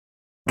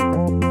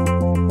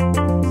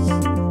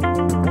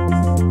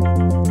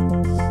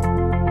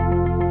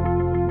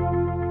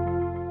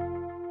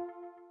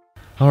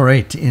All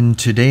right, in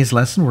today's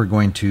lesson we're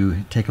going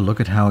to take a look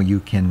at how you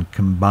can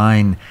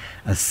combine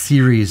a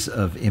series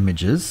of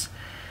images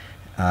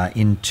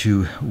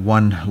into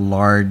one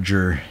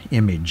larger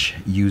image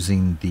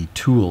using the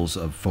tools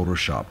of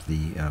Photoshop,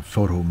 the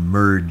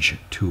Photomerge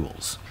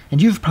tools.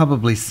 And you've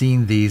probably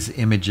seen these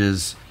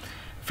images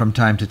from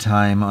time to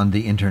time on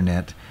the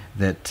internet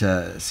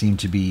that seem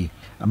to be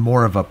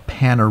more of a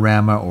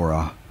panorama or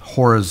a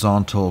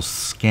horizontal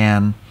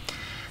scan.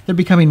 They're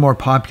becoming more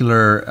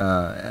popular,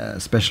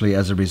 especially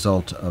as a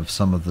result of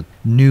some of the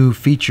new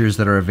features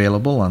that are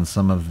available on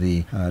some of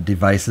the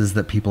devices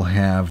that people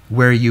have,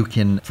 where you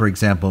can, for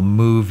example,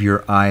 move your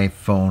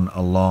iPhone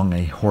along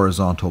a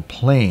horizontal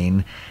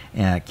plane,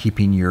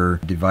 keeping your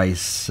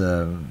device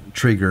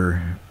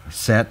trigger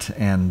set,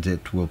 and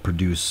it will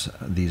produce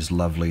these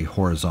lovely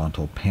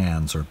horizontal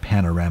pans or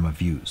panorama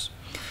views.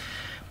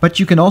 But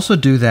you can also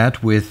do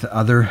that with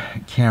other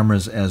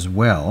cameras as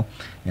well.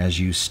 As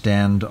you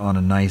stand on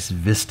a nice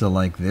vista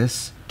like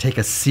this, take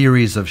a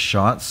series of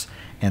shots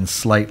and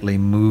slightly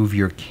move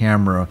your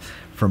camera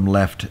from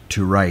left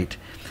to right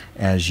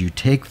as you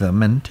take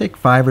them, and take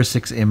 5 or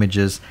 6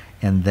 images,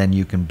 and then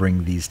you can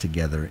bring these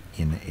together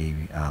in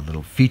a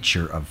little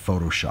feature of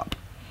Photoshop.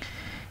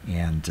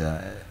 And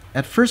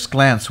at first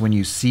glance, when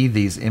you see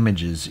these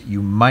images,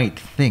 you might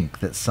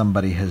think that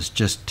somebody has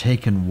just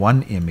taken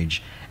one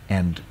image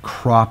and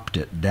cropped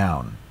it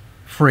down.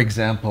 For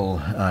example,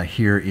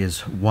 here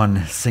is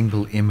one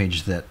single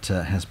image that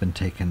has been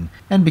taken,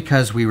 and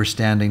because we were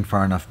standing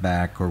far enough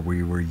back or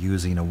we were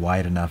using a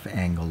wide enough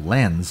angle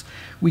lens,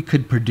 we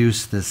could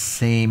produce the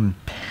same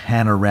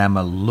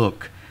panorama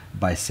look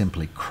by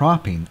simply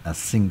cropping a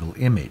single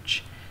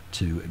image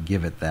to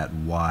give it that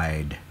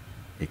wide,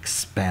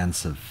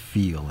 expansive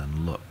feel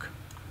and look.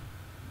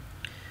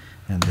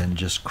 And then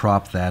just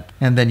crop that,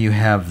 and then you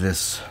have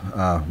this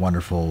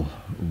wonderful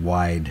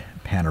wide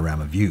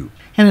panorama view.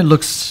 And it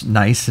looks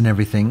nice and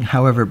everything.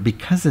 However,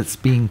 because it's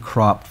being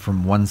cropped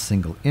from one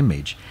single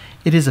image,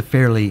 it is a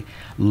fairly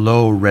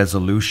low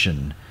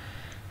resolution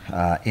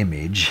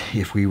image.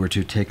 If we were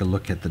to take a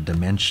look at the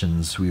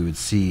dimensions, we would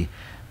see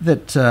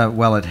that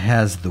while it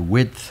has the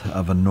width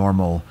of a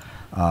normal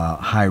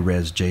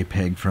high-res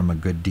JPEG from a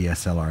good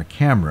DSLR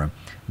camera,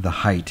 the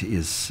height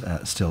is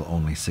still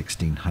only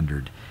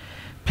 1600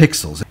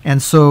 pixels.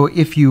 And so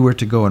if you were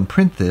to go and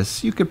print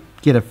this, you could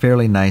get a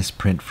fairly nice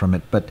print from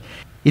it, but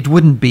it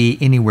wouldn't be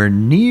anywhere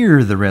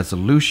near the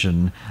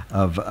resolution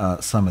of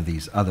some of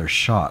these other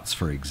shots,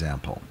 for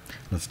example.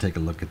 Let's take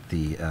a look at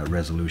the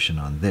resolution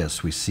on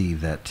this. We see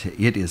that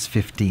it is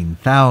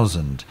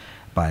 15,000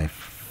 by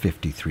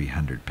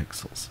 5300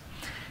 pixels.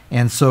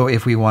 And so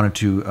if we wanted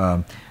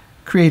to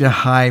create a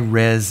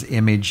high-res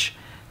image,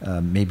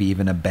 maybe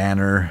even a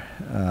banner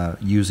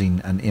using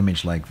an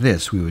image like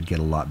this, we would get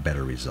a lot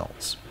better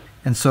results.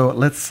 And so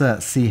let's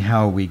see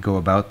how we go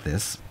about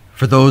this.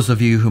 For those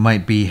of you who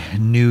might be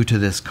new to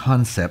this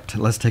concept,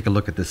 let's take a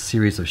look at this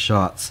series of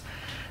shots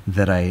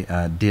that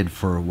I did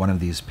for one of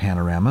these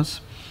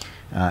panoramas.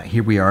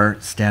 Here we are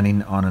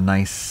standing on a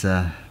nice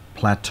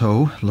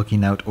plateau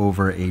looking out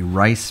over a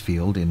rice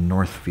field in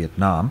North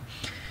Vietnam.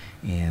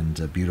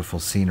 And beautiful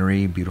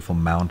scenery, beautiful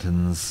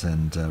mountains,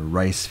 and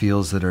rice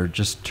fields that are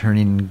just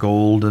turning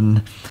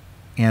golden.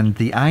 And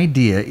the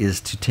idea is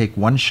to take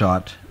one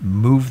shot,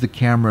 move the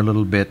camera a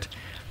little bit,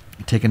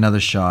 take another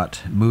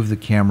shot, move the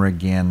camera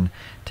again,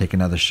 take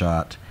another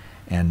shot,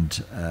 and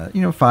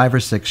 5 or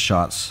 6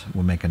 shots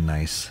will make a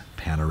nice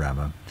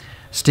panorama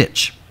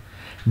stitch.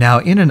 Now,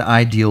 in an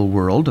ideal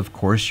world, of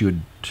course, you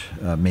would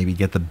maybe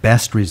get the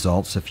best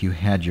results if you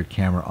had your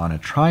camera on a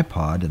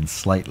tripod and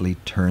slightly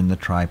turn the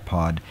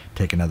tripod,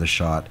 take another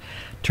shot,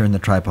 turn the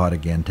tripod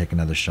again, take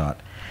another shot.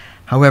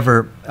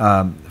 However,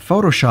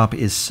 Photoshop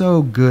is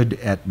so good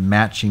at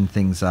matching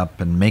things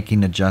up and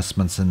making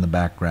adjustments in the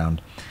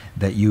background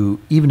that you,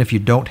 even if you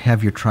don't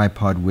have your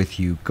tripod with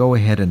you, go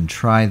ahead and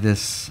try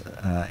this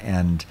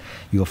and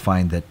you'll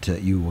find that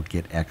you will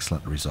get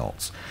excellent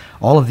results.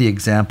 All of the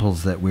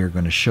examples that we're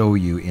going to show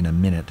you in a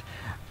minute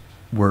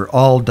were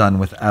all done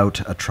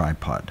without a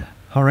tripod.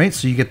 All right,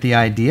 so you get the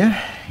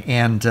idea,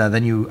 and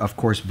then you, of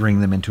course, bring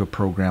them into a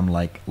program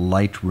like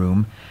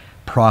Lightroom,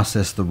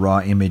 process the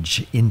raw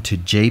image into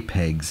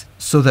JPEGs,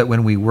 so that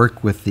when we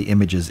work with the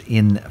images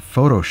in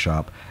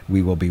Photoshop,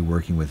 we will be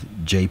working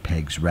with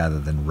JPEGs rather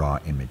than raw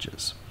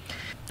images.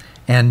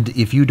 And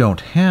if you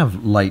don't have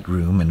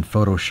Lightroom and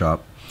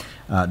Photoshop,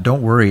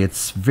 don't worry,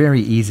 it's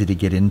very easy to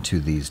get into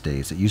these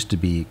days. It used to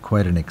be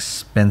quite an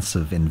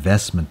expensive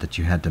investment that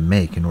you had to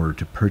make in order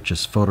to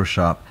purchase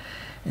Photoshop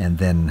and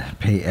then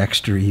pay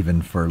extra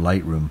even for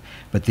Lightroom.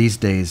 But these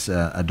days,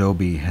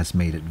 Adobe has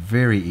made it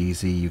very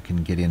easy. You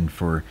can get in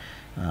for,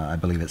 I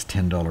believe it's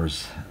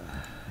 $10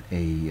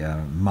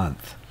 a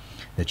month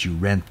that you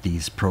rent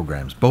these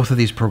programs. Both of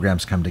these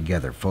programs come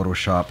together,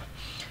 Photoshop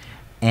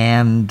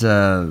and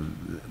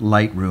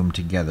Lightroom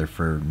together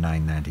for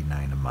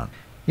 $9.99 a month.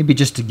 Maybe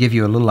just to give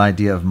you a little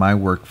idea of my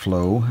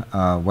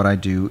workflow, what I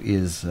do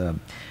is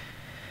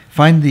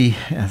find the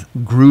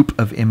group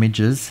of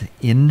images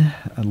in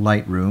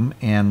Lightroom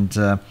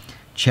and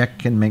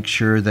check and make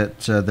sure that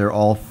they're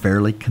all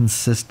fairly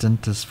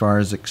consistent as far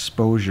as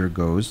exposure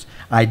goes.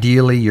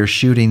 Ideally, you're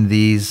shooting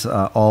these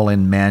all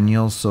in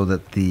manual so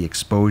that the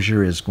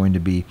exposure is going to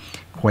be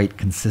quite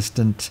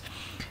consistent,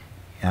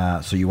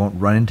 so you won't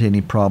run into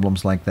any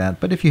problems like that.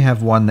 But if you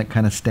have one that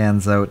kind of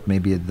stands out,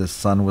 maybe the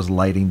sun was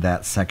lighting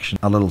that section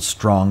a little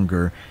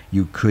stronger,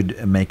 you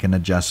could make an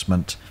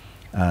adjustment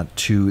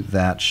to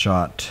that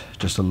shot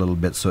just a little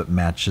bit so it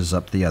matches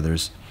up the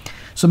others.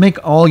 So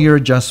make all your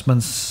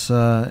adjustments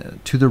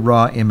to the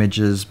raw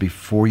images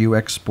before you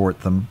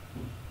export them.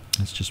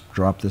 Let's just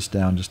drop this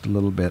down just a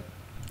little bit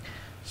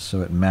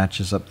so it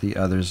matches up the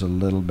others a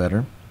little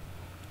better.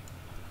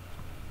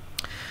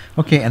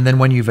 Okay, and then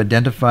when you've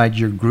identified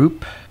your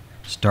group,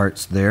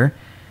 starts there,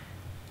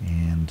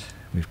 and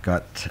we've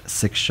got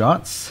 6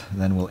 shots.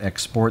 Then we'll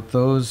export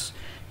those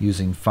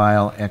using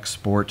File,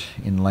 Export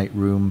in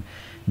Lightroom,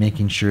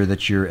 making sure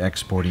that you're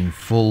exporting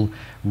full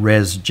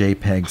res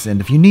JPEGs. And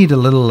if you need a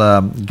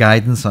little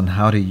guidance on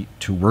how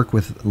to work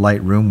with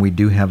Lightroom, we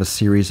do have a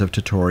series of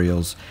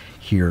tutorials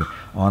here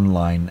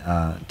online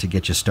to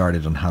get you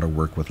started on how to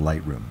work with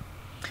Lightroom.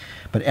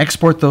 But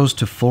export those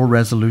to full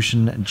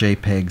resolution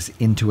JPEGs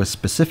into a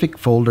specific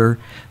folder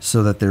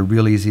so that they're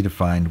real easy to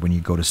find when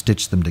you go to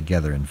stitch them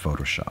together in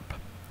Photoshop.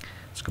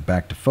 Let's go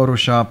back to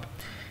Photoshop,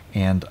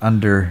 and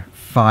under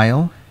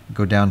File,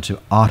 go down to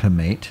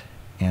Automate,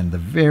 and the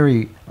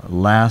very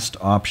last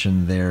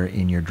option there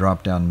in your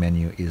drop-down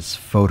menu is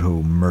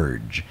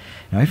Photomerge.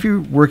 Now, if you're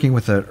working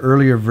with an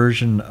earlier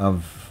version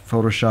of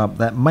Photoshop,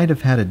 that might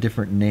have had a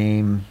different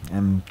name.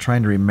 I'm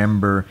trying to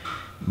remember.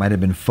 It might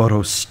have been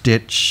Photo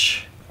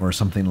Stitch or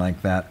something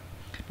like that.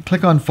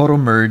 Click on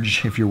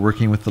Photomerge if you're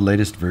working with the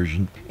latest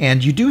version.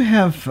 And you do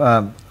have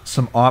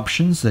some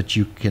options that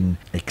you can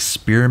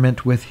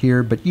experiment with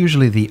here, but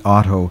usually the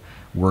auto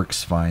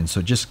works fine.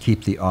 So just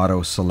keep the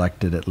auto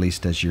selected, at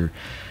least as you're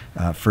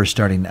first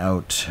starting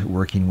out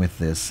working with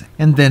this.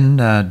 And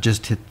then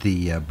just hit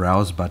the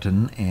browse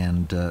button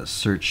and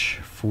search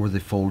for the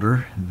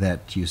folder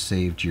that you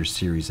saved your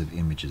series of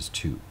images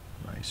to.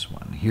 Nice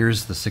one.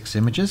 Here's the 6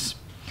 images.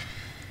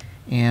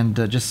 And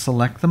just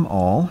select them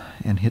all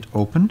and hit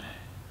open,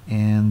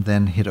 and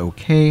then hit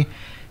OK,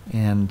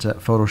 and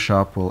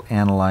Photoshop will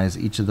analyze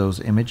each of those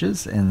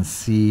images and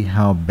see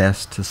how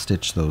best to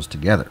stitch those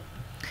together.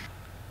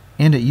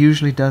 And it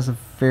usually does a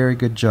very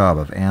good job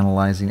of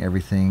analyzing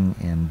everything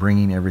and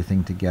bringing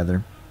everything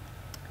together.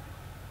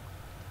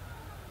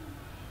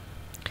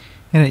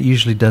 And it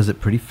usually does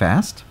it pretty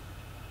fast,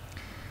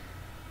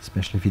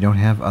 especially if you don't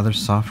have other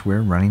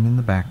software running in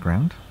the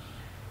background.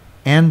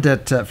 And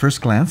at first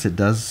glance, it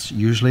does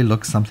usually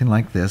look something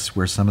like this,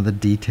 where some of the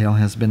detail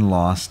has been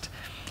lost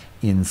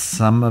in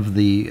some of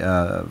the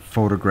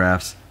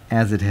photographs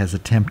as it has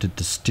attempted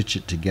to stitch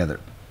it together.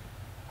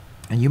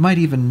 And you might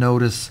even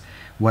notice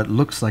what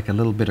looks like a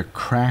little bit of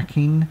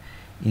cracking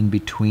in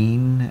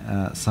between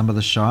some of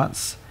the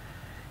shots.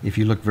 If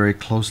you look very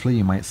closely,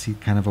 you might see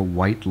kind of a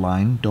white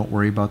line. Don't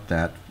worry about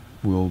that.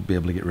 We'll be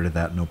able to get rid of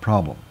that, no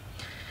problem.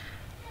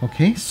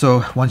 Okay,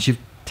 so once you've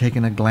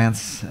taken a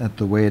glance at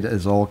the way it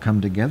has all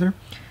come together,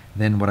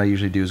 then what I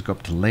usually do is go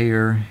up to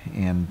Layer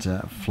and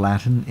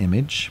Flatten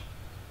Image.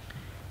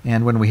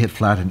 And when we hit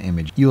Flatten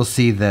Image, you'll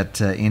see that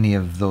any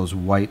of those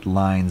white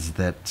lines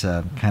that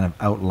kind of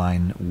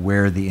outline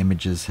where the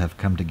images have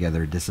come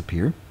together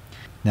disappear.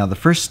 Now, the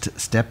first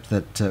step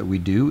that we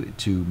do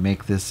to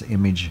make this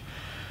image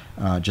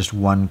just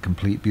one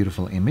complete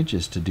beautiful image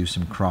is to do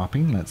some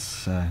cropping.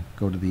 Let's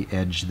go to the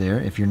edge there.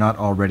 If you're not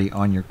already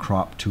on your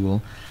crop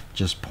tool,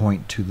 just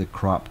point to the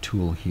crop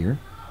tool here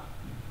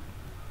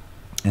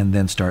and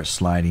then start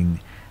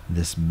sliding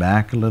this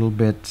back a little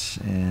bit,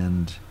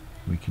 and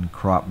we can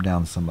crop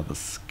down some of the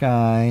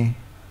sky.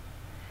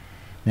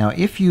 Now,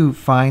 if you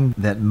find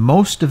that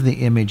most of the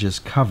image is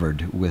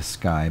covered with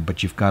sky,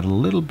 but you've got a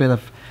little bit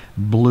of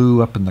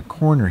blue up in the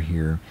corner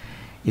here,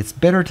 it's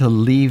better to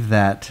leave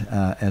that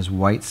as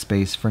white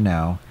space for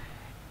now,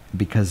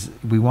 because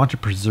we want to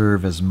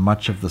preserve as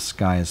much of the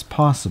sky as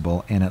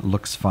possible, and it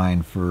looks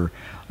fine for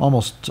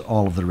almost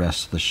all of the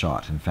rest of the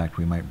shot. In fact,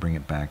 we might bring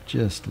it back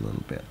just a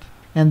little bit.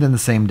 And then the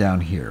same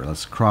down here.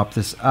 Let's crop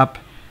this up,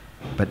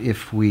 but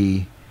if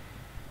we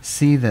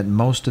see that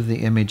most of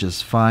the image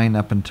is fine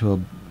up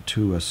until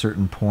to a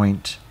certain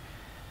point,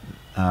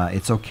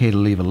 it's okay to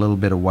leave a little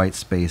bit of white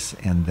space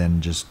and then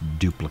just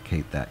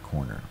duplicate that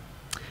corner.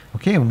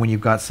 Okay, and when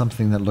you've got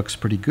something that looks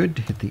pretty good,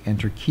 hit the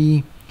Enter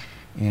key,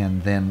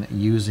 and then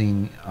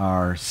using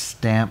our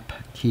stamp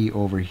key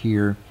over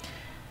here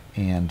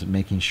and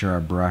making sure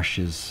our brush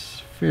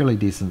is fairly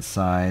decent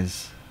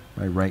size.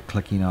 By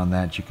right-clicking on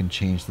that, you can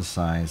change the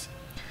size.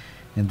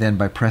 And then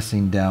by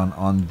pressing down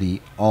on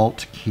the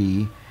Alt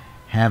key,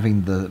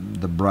 having the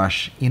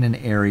brush in an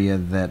area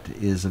that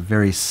is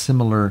very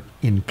similar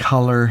in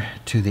color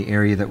to the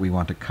area that we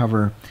want to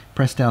cover,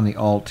 press down the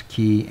Alt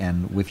key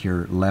and with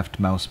your left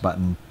mouse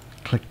button,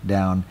 click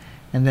down,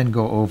 and then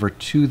go over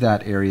to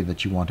that area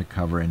that you want to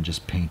cover and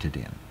just paint it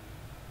in.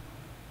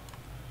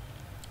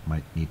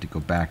 Might need to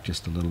go back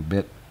just a little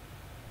bit.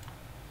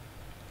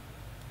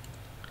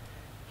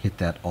 hit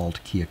that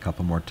Alt key a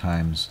couple more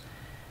times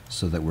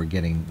so that we're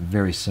getting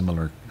very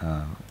similar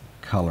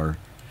color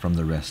from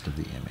the rest of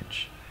the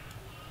image.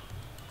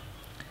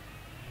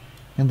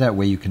 And that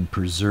way you can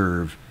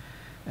preserve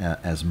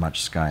as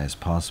much sky as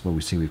possible.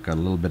 We see we've got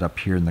a little bit up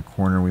here in the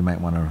corner. We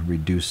might want to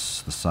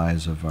reduce the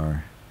size of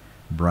our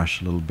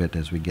brush a little bit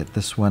as we get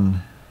this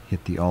one.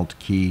 Hit the Alt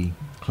key,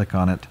 click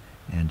on it,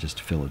 and just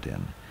fill it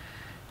in.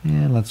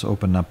 And let's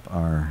open up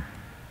our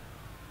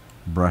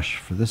brush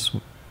for this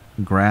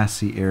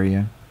grassy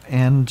area.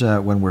 And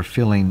when we're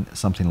filling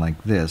something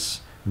like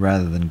this,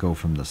 rather than go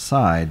from the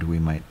side, we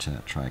might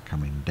try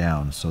coming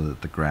down so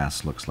that the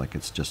grass looks like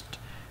it's just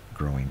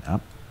growing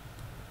up.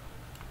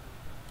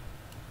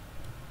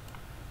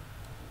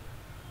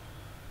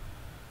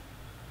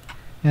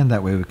 And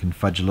that way we can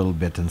fudge a little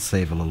bit and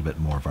save a little bit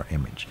more of our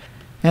image.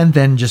 And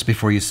then just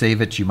before you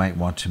save it, you might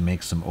want to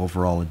make some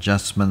overall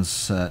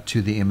adjustments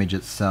to the image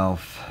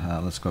itself.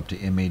 Let's go up to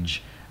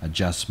Image,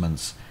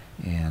 Adjustments,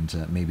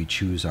 and maybe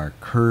choose our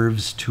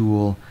Curves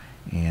tool.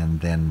 And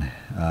then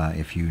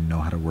if you know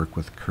how to work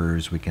with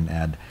curves, we can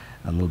add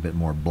a little bit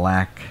more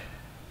black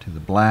to the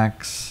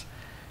blacks.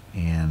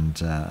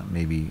 And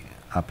maybe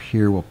up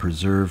here we'll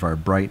preserve our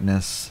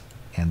brightness,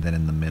 and then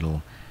in the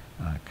middle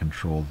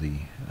control the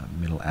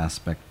middle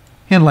aspect.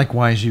 And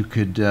likewise, you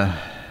could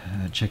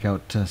check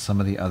out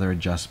some of the other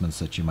adjustments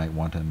that you might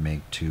want to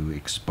make to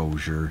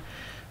exposure,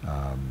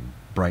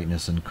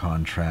 brightness and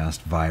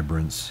contrast,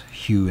 vibrance,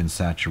 hue and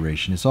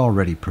saturation. It's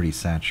already pretty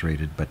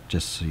saturated, but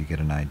just so you get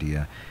an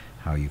idea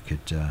how you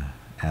could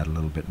add a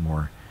little bit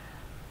more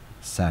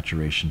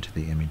saturation to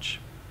the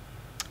image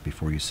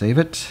before you save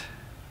it.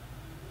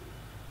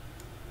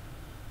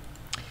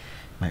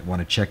 Might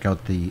want to check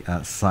out the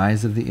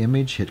size of the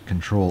image. Hit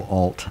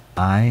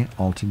Control-Alt-I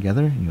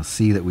altogether, and you'll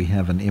see that we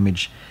have an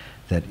image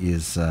that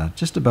is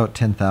just about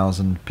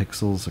 10,000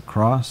 pixels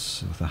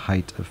across with a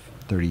height of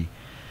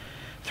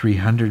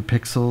 3,300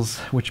 pixels,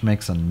 which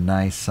makes a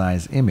nice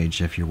size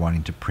image if you're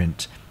wanting to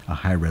print a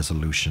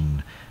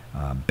high-resolution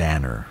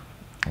banner,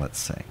 let's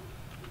say.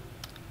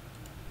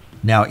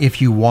 Now,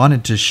 if you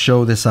wanted to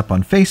show this up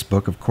on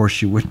Facebook, of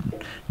course you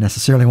wouldn't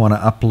necessarily want to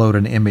upload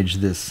an image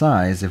this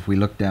size. If we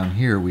look down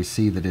here, we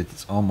see that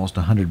it's almost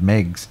 100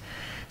 megs.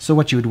 So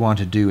what you would want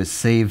to do is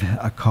save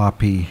a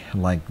copy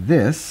like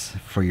this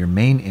for your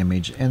main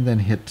image, and then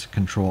hit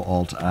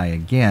Control-Alt-I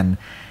again,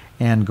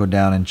 and go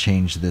down and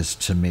change this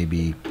to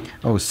maybe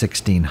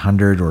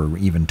 1600 or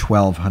even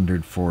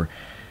 1200 for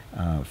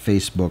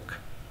Facebook.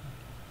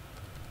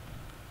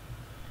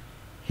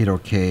 Hit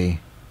OK,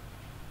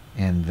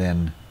 and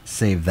then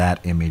save that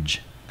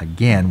image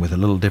again with a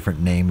little different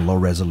name, low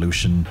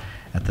resolution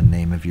at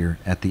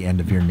the end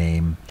of your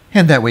name.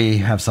 And that way you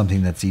have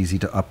something that's easy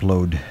to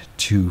upload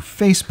to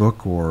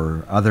Facebook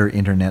or other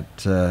internet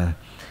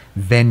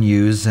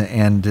venues,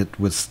 and it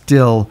would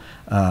still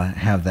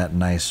have that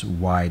nice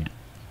wide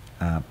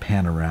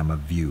panorama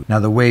view. Now,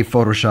 the way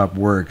Photoshop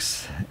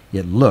works,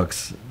 it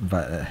looks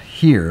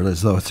here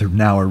as though it's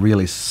now a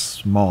really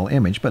small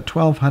image, but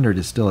 1200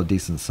 is still a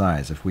decent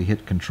size. If we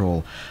hit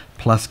Control+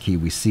 key,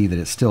 we see that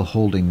it's still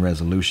holding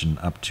resolution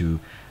up to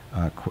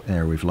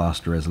there. We've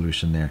lost the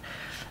resolution there.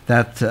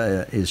 That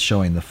is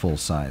showing the full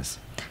size,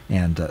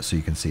 and so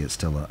you can see it's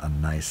still a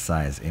nice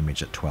size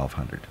image at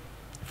 1200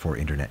 for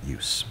internet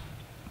use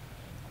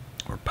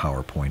or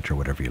PowerPoint or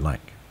whatever you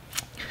like.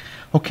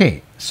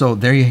 Okay, so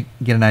there you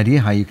get an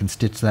idea how you can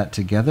stitch that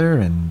together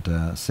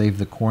and save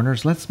the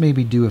corners. Let's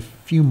maybe do a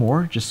few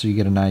more just so you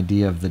get an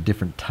idea of the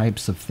different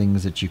types of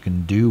things that you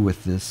can do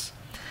with this.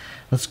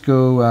 Let's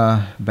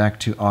go back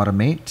to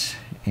Automate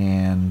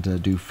and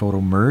do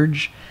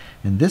Photomerge.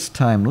 And this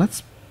time,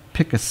 let's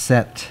pick a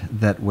set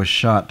that was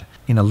shot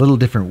in a little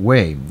different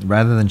way.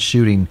 Rather than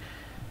shooting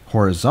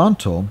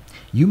horizontal,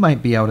 you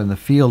might be out in the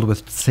field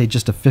with, say,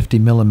 just a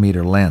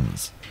 50mm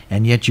lens.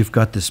 And yet you've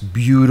got this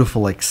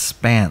beautiful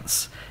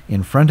expanse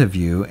in front of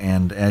you,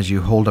 and as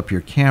you hold up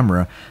your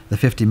camera, the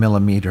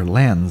 50mm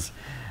lens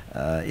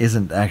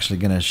isn't actually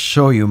going to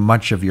show you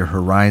much of your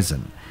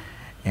horizon.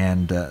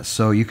 And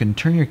so you can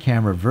turn your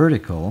camera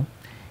vertical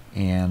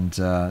and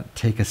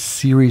take a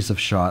series of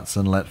shots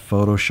and let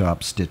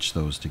Photoshop stitch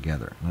those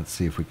together. Let's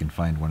see if we can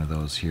find one of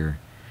those here.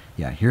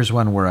 Yeah, here's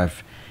one where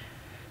I've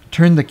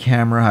turned the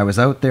camera. I was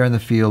out there in the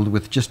field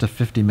with just a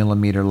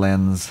 50mm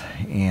lens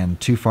and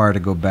too far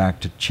to go back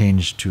to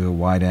change to a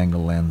wide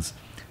angle lens.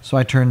 So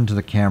I turned to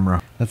the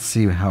camera. Let's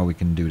see how we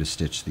can do to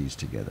stitch these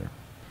together.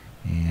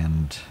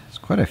 And there's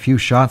quite a few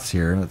shots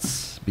here.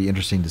 Let's be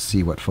interesting to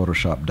see what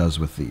Photoshop does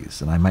with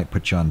these. And I might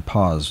put you on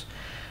pause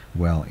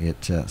while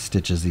it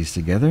stitches these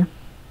together.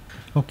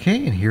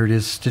 Okay, and here it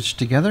is stitched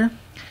together.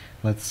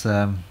 Let's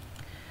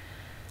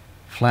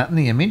flatten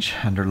the image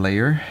under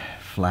Layer,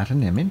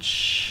 Flatten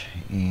Image,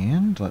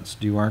 and let's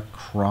do our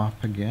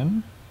crop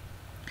again.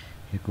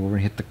 Go over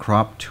and hit the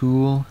crop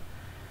tool,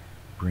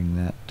 bring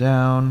that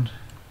down,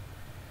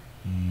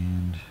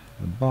 and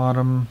the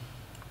bottom.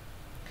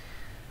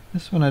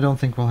 This one I don't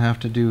think we'll have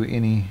to do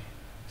any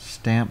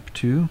stamp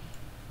to,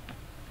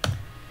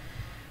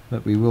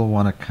 but we will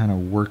want to kind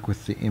of work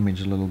with the image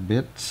a little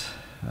bit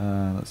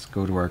Let's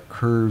go to our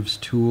curves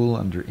tool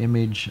under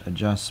image,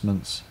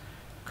 adjustments,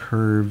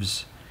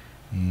 curves,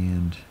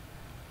 and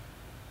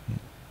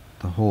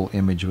the whole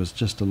image was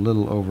just a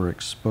little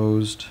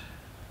overexposed.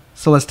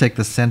 So let's take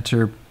the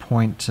center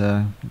point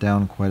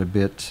down quite a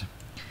bit,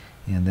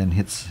 and then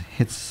hit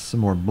some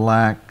more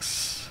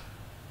blacks,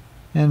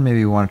 and maybe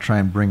we want to try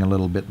and bring a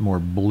little bit more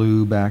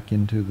blue back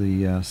into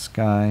the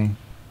sky.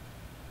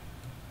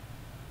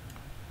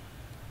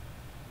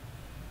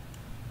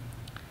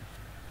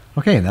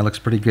 Okay, that looks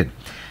pretty good.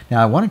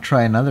 Now I want to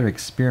try another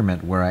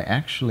experiment where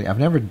I've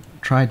never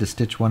tried to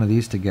stitch one of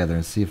these together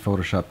and see if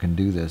Photoshop can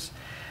do this.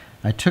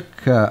 I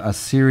took a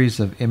series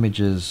of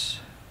images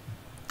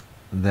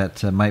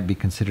that might be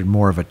considered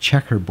more of a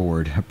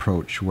checkerboard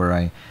approach, where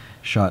I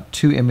shot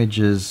 2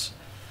 images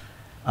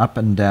up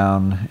and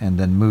down and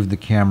then moved the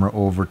camera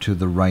over to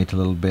the right a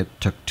little bit,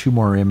 took 2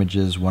 more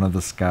images, one of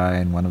the sky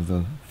and one of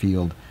the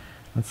field.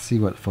 Let's see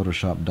what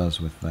Photoshop does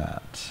with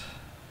that.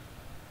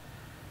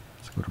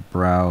 Go to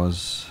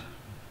browse,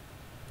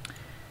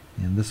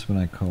 and this one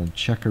I called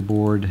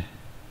checkerboard.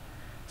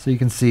 So you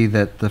can see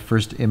that the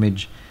first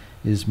image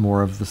is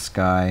more of the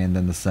sky, and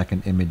then the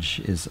second image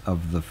is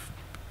of the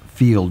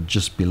field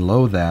just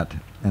below that,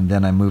 and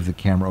then I move the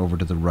camera over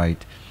to the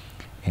right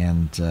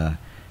and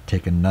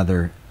take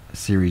another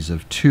series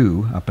of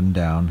 2 up and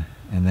down,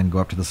 and then go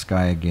up to the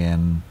sky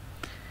again.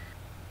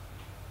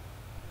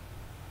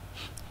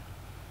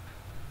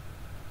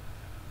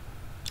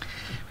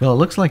 Well, it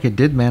looks like it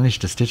did manage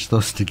to stitch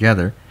those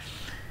together,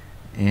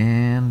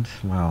 and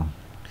wow,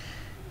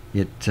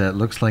 it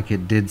looks like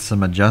it did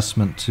some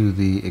adjustment to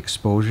the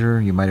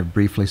exposure. You might have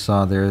briefly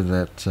saw there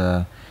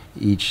that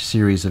each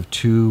series of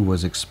 2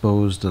 was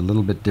exposed a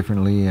little bit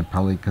differently, and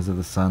probably because of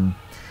the sun,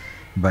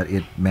 but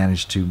it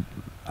managed to,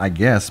 I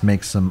guess,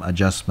 make some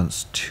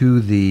adjustments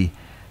to the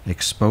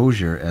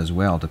exposure as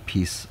well to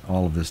piece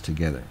all of this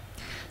together.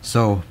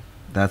 So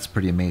that's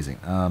pretty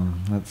amazing.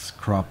 Let's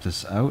crop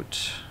this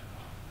out.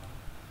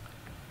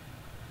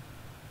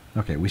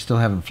 Okay, we still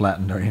haven't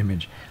flattened our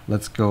image.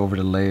 Let's go over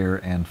to layer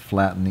and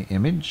flatten the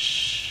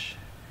image.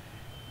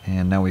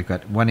 And now we've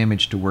got one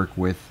image to work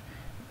with.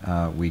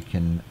 We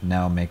can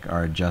now make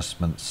our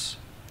adjustments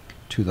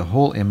to the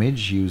whole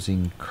image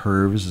using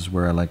curves is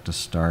where I like to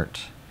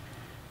start.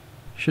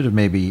 Should have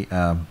maybe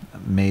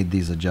made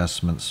these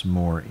adjustments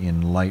more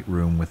in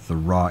Lightroom with the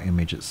raw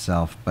image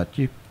itself, but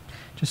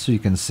just so you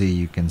can see,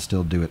 you can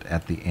still do it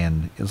at the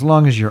end. As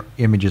long as your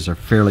images are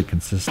fairly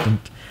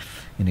consistent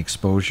in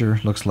exposure.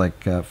 Looks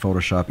like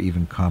Photoshop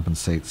even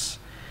compensates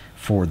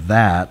for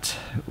that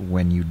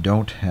when you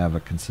don't have a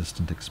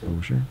consistent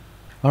exposure.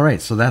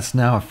 Alright, so that's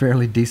now a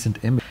fairly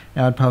decent image.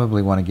 Now I'd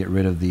probably want to get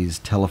rid of these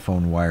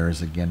telephone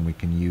wires again. We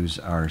can use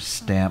our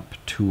stamp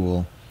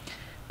tool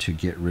to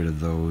get rid of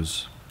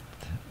those.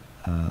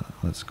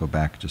 Let's go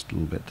back just a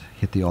little bit.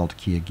 Hit the Alt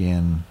key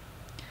again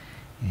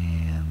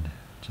and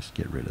just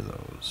get rid of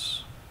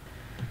those.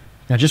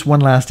 Now just one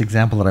last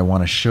example that I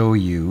want to show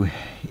you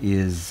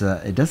is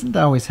it doesn't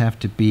always have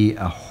to be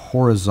a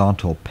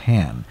horizontal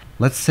pan.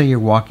 Let's say you're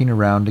walking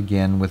around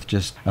again with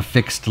just a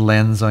fixed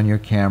lens on your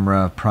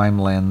camera, a prime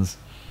lens,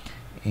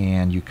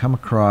 and you come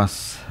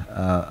across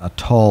a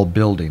tall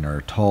building or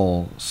a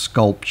tall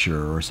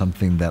sculpture or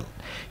something that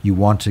you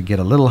want to get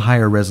a little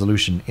higher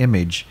resolution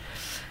image,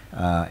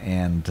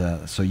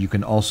 so you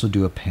can also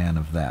do a pan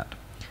of that.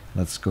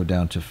 Let's go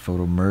down to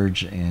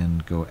Photomerge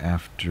and go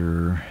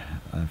after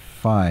a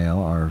file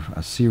or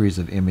a series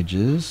of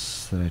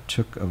images that I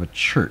took of a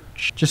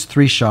church. Just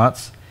 3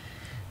 shots,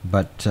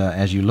 but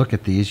as you look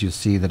at these, you'll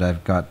see that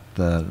I've got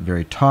the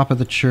very top of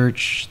the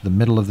church, the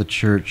middle of the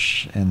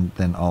church, and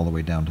then all the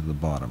way down to the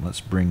bottom.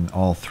 Let's bring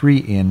all 3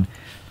 in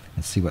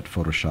and see what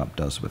Photoshop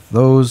does with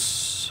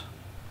those.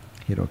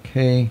 Hit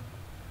OK.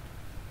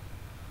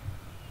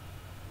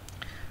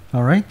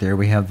 Alright, there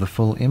we have the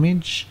full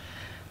image.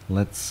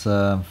 Let's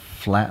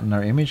flatten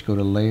our image. Go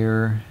to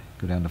Layer,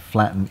 go down to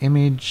Flatten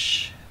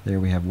Image.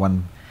 There we have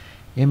one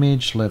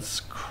image.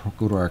 Let's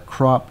go to our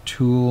Crop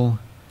tool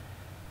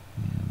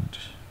and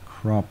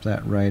crop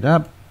that right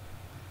up.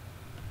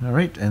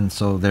 Alright, and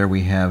so there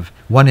we have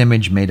one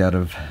image made out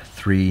of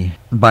 3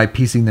 by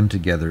piecing them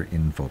together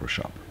in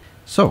Photoshop.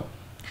 So,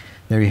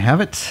 there you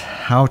have it.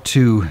 How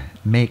to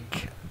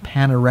make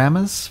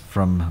panoramas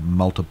from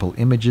multiple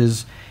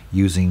images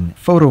using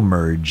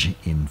Photomerge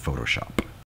in Photoshop.